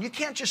respond. You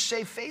can't just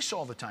save face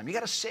all the time. You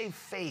got to save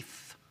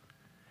faith.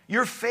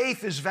 Your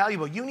faith is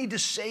valuable. You need to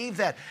save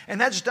that.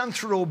 And that's done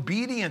through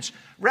obedience.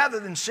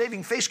 Rather than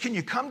saving face, can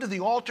you come to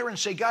the altar and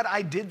say, God,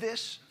 I did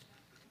this?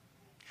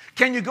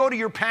 Can you go to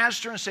your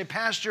pastor and say,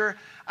 Pastor,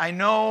 I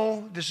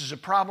know this is a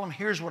problem.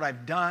 Here's what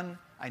I've done.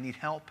 I need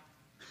help.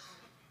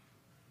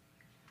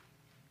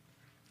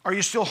 Are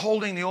you still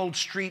holding the old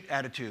street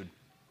attitude?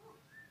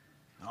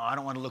 No, I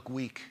don't want to look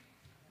weak.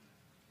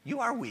 You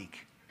are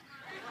weak.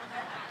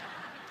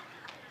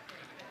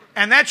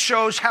 And that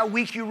shows how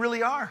weak you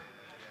really are.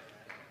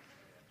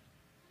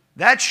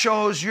 That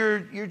shows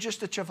you're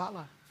just a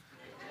chavala.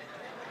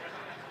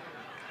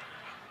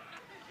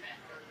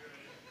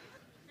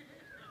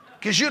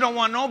 Because you don't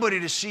want nobody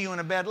to see you in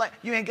a bad light.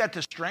 You ain't got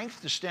the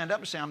strength to stand up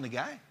and say, I'm the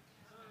guy.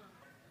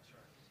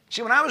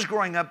 See, when I was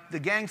growing up, the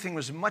gang thing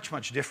was much,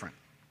 much different.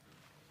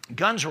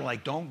 Guns were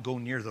like, don't go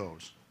near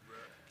those.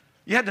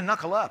 You had to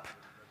knuckle up.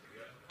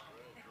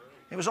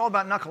 It was all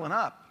about knuckling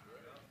up.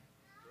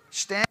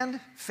 Stand,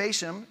 face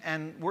him,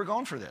 and we're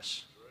going for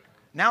this.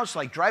 Now it's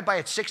like drive by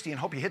at 60 and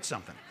hope you hit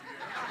something.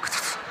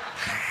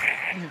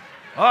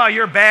 Oh,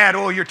 you're bad.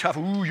 Oh, you're tough.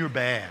 Ooh, you're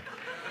bad.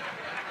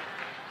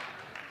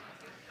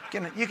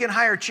 You can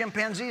hire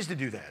chimpanzees to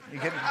do that.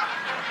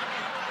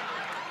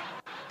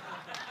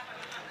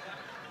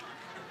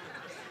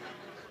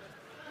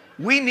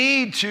 We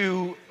need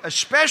to,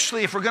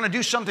 especially if we're going to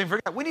do something for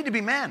God, we need to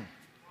be men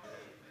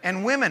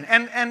and women.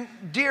 And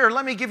dear,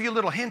 let me give you a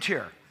little hint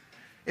here.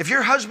 If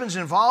your husband's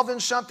involved in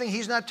something,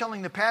 he's not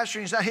telling the pastor,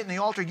 he's not hitting the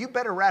altar, you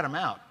better rat him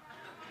out.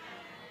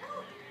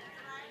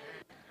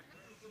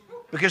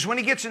 Because when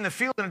he gets in the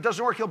field and it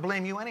doesn't work, he'll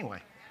blame you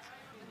anyway.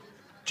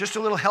 Just a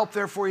little help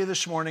there for you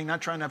this morning.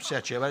 Not trying to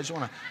upset you, but I just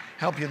want to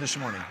help you this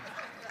morning.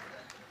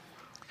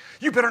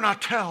 You better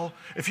not tell.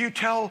 If you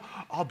tell,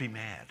 I'll be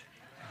mad.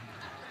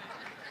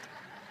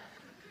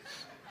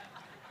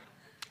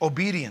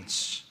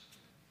 Obedience.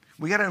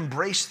 We got to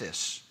embrace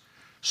this.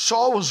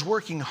 Saul was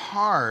working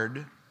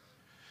hard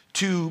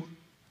to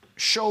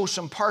show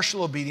some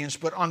partial obedience,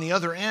 but on the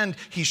other end,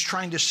 he's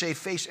trying to save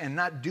face and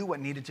not do what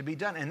needed to be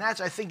done. And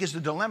that's, I think, is the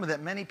dilemma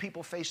that many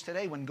people face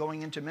today when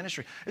going into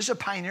ministry. This is a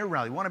pioneer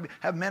rally. We want to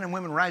have men and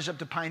women rise up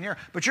to pioneer,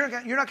 but you're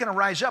not going to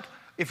rise up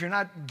if you're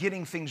not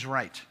getting things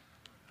right.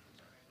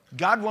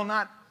 God will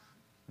not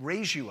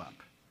raise you up.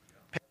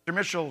 Pastor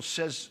Mitchell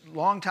says, a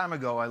long time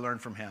ago, I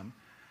learned from him,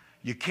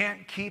 you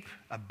can't keep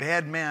a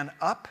bad man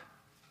up,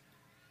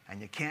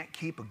 and you can't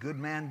keep a good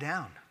man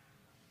down.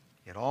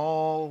 It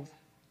all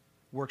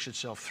works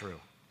itself through.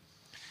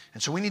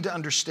 And so we need to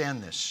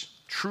understand this.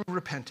 True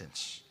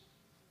repentance.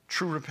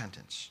 True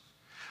repentance.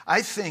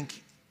 I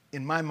think,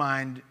 in my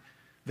mind,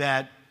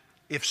 that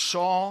if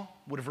Saul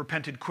would have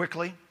repented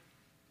quickly,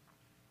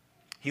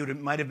 he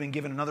might have been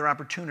given another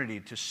opportunity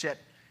to set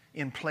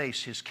in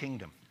place his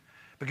kingdom.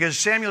 Because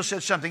Samuel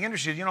said something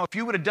interesting. You know, if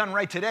you would have done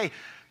right today,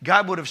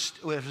 God would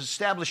have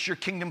established your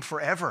kingdom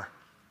forever.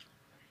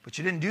 But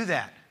you didn't do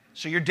that.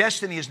 So your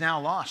destiny is now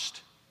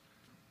lost.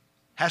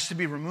 Has to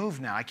be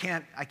removed now. I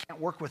can't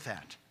work with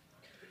that.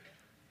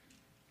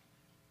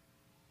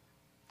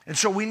 And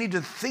so we need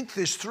to think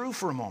this through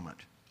for a moment.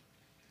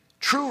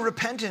 True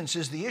repentance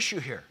is the issue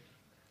here.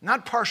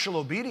 Not partial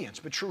obedience,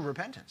 but true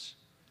repentance.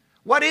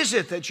 What is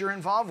it that you're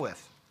involved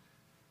with?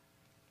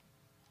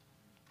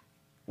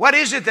 What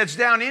is it that's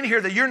down in here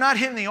that you're not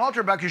hitting the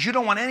altar about because you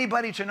don't want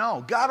anybody to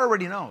know? God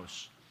already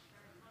knows.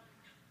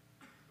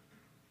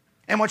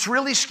 And what's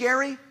really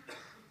scary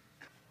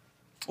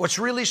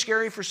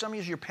for some of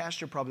you is your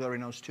pastor probably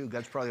already knows too.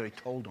 God's probably already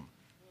told him.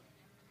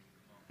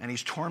 And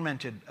he's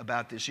tormented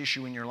about this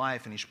issue in your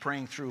life, and he's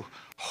praying through,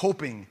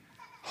 hoping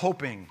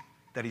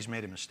that he's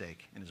made a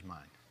mistake in his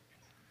mind.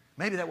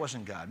 Maybe that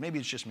wasn't God. Maybe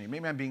it's just me.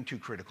 Maybe I'm being too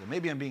critical.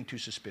 Maybe I'm being too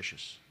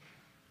suspicious.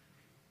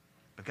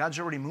 But God's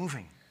already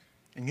moving,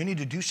 and you need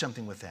to do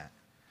something with that.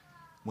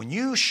 When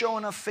you show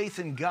enough faith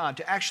in God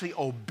to actually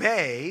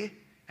obey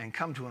and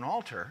come to an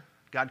altar,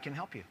 God can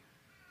help you.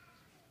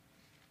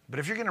 But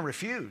if you're going to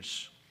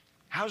refuse,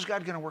 how's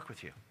God going to work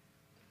with you?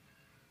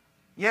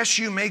 Yes,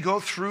 you may go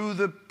through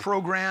the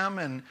program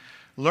and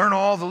learn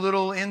all the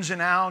little ins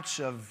and outs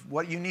of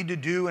what you need to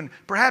do, and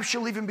perhaps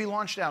you'll even be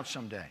launched out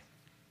someday.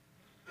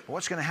 But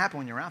what's going to happen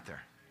when you're out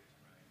there?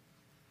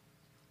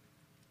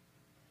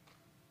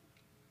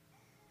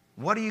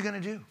 What are you going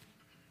to do?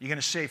 You're going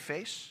to save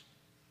face?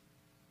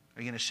 Or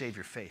are you going to save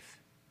your faith?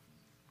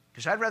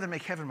 Because I'd rather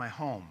make heaven my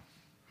home.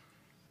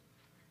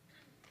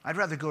 I'd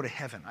rather go to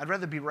heaven. I'd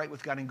rather be right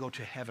with God and go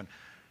to heaven.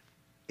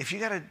 If you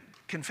got to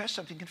confess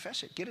something,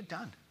 confess it. Get it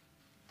done.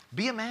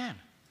 Be a man.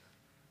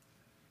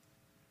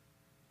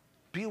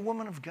 Be a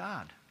woman of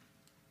God.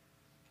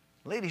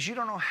 Ladies, you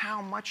don't know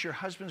how much your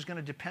husband's going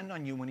to depend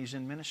on you when he's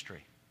in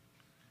ministry.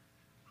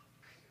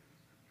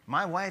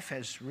 My wife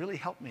has really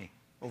helped me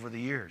over the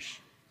years.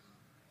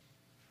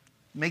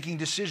 Making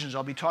decisions,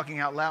 I'll be talking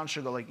out loud and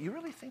she'll go like, you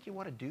really think you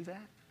want to do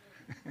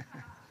that?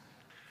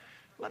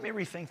 Let me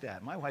rethink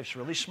that. My wife's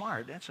really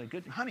smart. That's a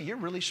good, honey, you're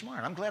really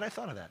smart. I'm glad I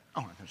thought of that.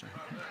 Oh, I'm sorry.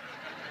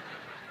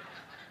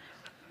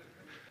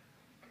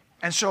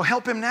 And so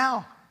help him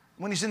now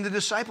when he's in the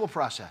disciple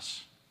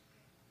process.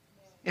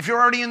 If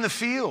you're already in the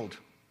field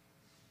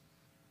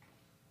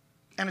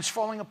and it's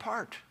falling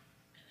apart,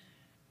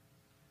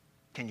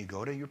 can you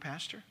go to your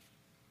pastor?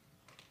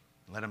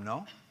 Let him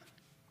know?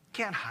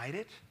 Can't hide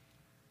it.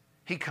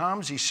 He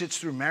comes, he sits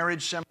through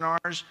marriage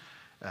seminars.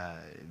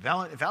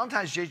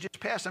 Valentine's Day just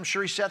passed. I'm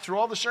sure he sat through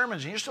all the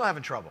sermons and you're still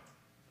having trouble.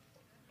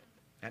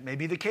 That may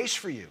be the case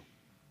for you.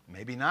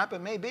 Maybe not,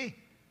 but maybe.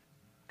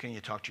 Can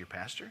you talk to your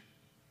pastor?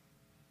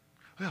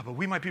 Yeah, but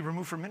we might be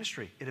removed from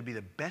ministry. It'll be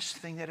the best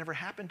thing that ever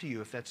happened to you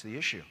if that's the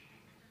issue.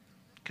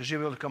 Because you'll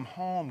be able to come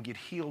home, get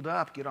healed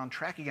up, get on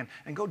track again,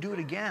 and go do it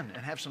again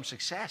and have some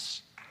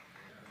success.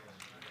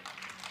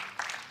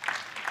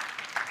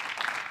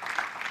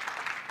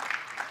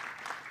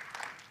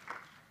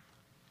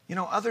 You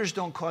know, others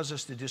don't cause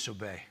us to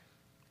disobey.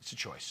 It's a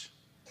choice.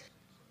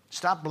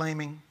 Stop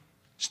blaming.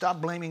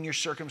 Stop blaming your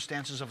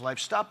circumstances of life.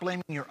 Stop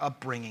blaming your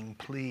upbringing,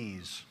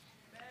 please.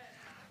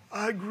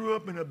 I grew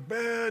up in a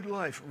bad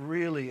life.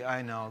 Really,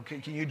 I know.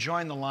 Can you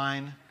join the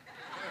line?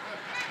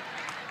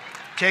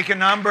 Take a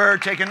number.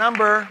 Take a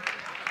number.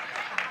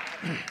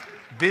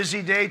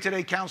 Busy day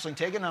today counseling.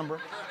 Take a number.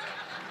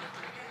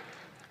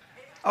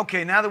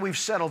 Okay, now that we've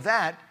settled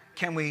that,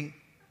 can we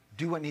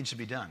do what needs to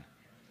be done?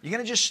 You're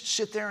going to just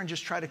sit there and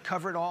just try to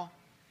cover it all?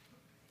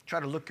 Try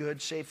to look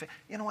good, save it?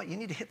 You know what? You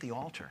need to hit the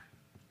altar.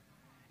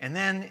 And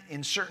then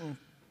in certain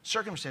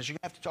circumstances, you're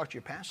going to have to talk to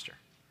your pastor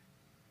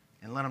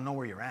and let him know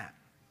where you're at.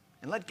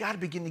 And let God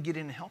begin to get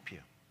in and help you.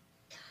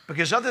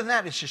 Because other than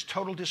that, it's just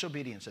total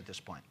disobedience at this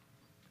point.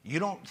 You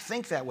don't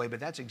think that way, but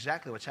that's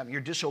exactly what's happening.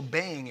 You're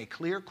disobeying a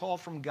clear call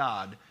from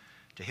God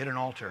to hit an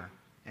altar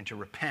and to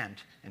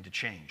repent and to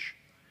change.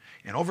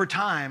 And over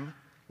time,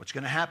 what's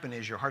going to happen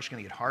is your heart's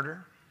going to get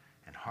harder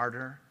and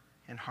harder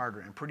and harder.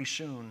 And pretty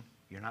soon,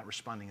 you're not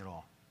responding at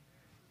all.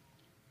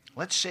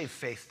 Let's save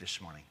faith this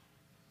morning.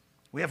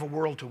 We have a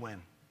world to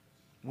win.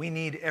 We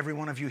need every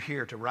one of you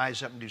here to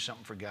rise up and do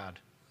something for God.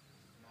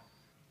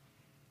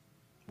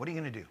 What are you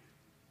going to do?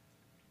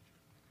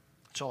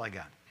 That's all I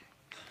got.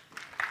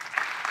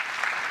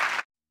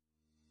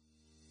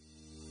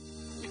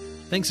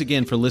 Thanks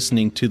again for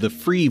listening to the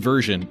free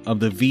version of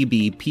the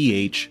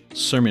VBPH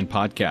Sermon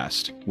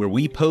Podcast, where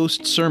we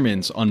post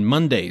sermons on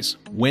Mondays,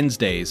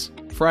 Wednesdays,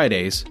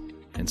 Fridays,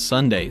 and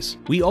Sundays.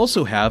 We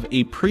also have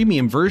a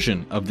premium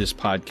version of this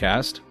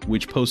podcast,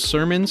 which posts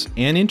sermons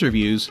and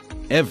interviews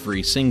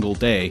every single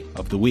day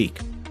of the week.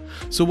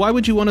 So why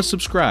would you want to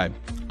subscribe?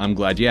 I'm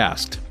glad you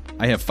asked.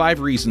 I have 5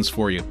 reasons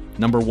for you.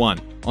 Number 1,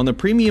 on the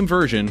premium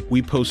version,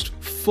 we post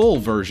full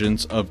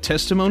versions of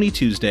Testimony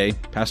Tuesday,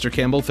 Pastor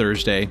Campbell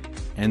Thursday,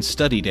 and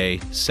Study Day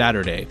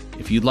Saturday.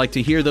 If you'd like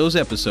to hear those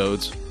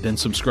episodes, then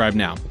subscribe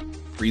now.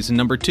 Reason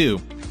number 2,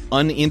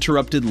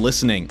 uninterrupted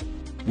listening.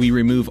 We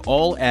remove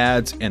all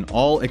ads and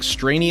all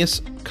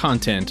extraneous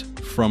content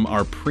from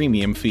our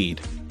premium feed.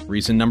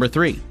 Reason number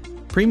 3,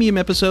 premium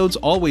episodes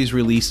always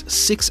release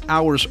 6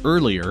 hours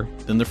earlier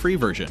than the free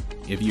version.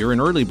 If you're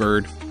an early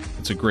bird,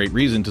 it's a great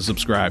reason to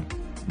subscribe.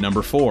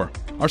 Number 4,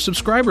 our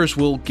subscribers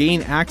will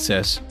gain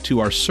access to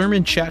our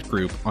sermon chat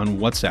group on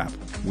WhatsApp,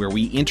 where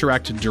we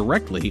interact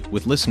directly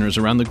with listeners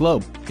around the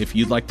globe. If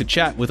you'd like to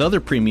chat with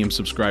other premium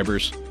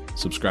subscribers,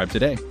 subscribe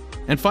today.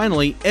 And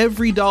finally,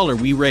 every dollar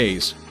we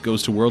raise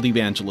goes to world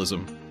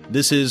evangelism.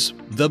 This is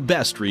the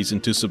best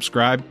reason to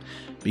subscribe,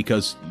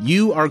 because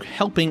you are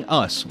helping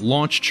us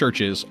launch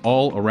churches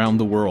all around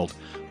the world.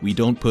 We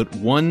don't put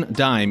one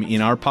dime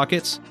in our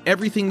pockets.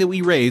 Everything that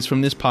we raise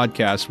from this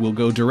podcast will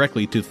go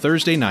directly to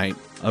Thursday night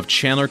of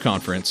Chandler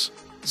Conference.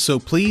 So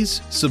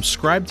please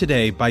subscribe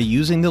today by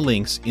using the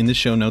links in the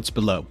show notes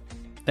below.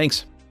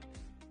 Thanks.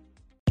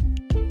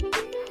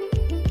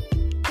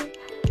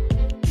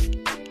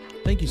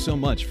 Thank you so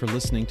much for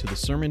listening to the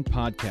Sermon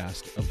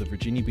Podcast of the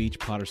Virginia Beach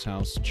Potter's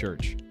House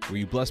Church. Were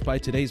you blessed by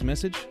today's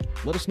message?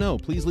 Let us know.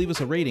 Please leave us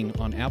a rating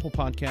on Apple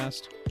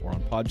Podcast or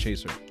on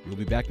Podchaser. We'll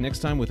be back next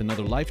time with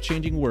another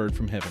life-changing word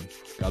from heaven.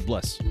 God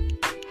bless.